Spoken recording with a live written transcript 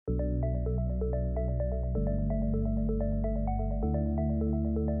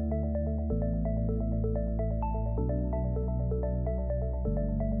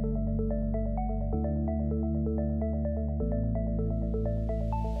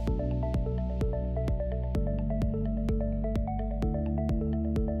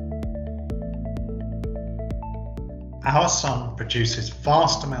Our Sun produces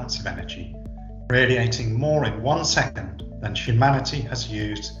vast amounts of energy, radiating more in 1 second than humanity has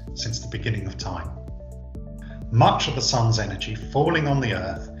used since the beginning of time. Much of the Sun's energy falling on the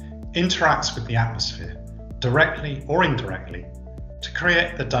Earth interacts with the atmosphere, directly or indirectly, to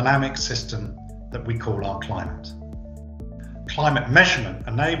create the dynamic system that we call our climate. Climate measurement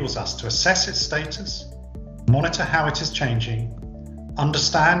enables us to assess its status, monitor how it is changing,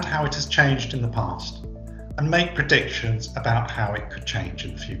 understand how it has changed in the past, and make predictions about how it could change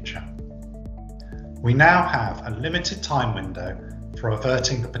in the future. We now have a limited time window for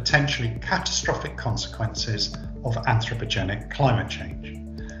averting the potentially catastrophic consequences of anthropogenic climate change,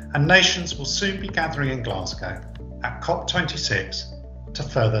 and nations will soon be gathering in Glasgow at COP26 to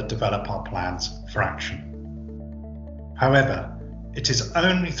further develop our plans for action. However, it is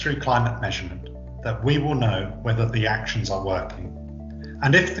only through climate measurement that we will know whether the actions are working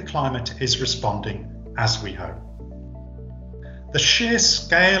and if the climate is responding as we hope. The sheer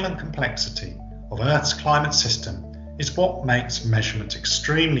scale and complexity of Earth's climate system is what makes measurement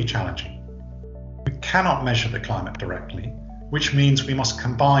extremely challenging. We cannot measure the climate directly, which means we must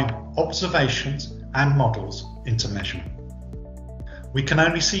combine observations and models into measurement. We can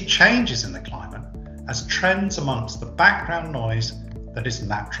only see changes in the climate as trends amongst the background noise that is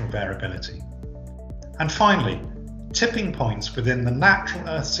natural variability. And finally, tipping points within the natural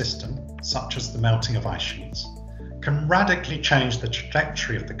Earth system, such as the melting of ice sheets, can radically change the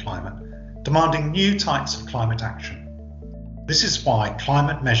trajectory of the climate, demanding new types of climate action. This is why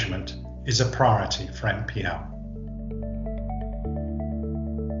climate measurement is a priority for NPL.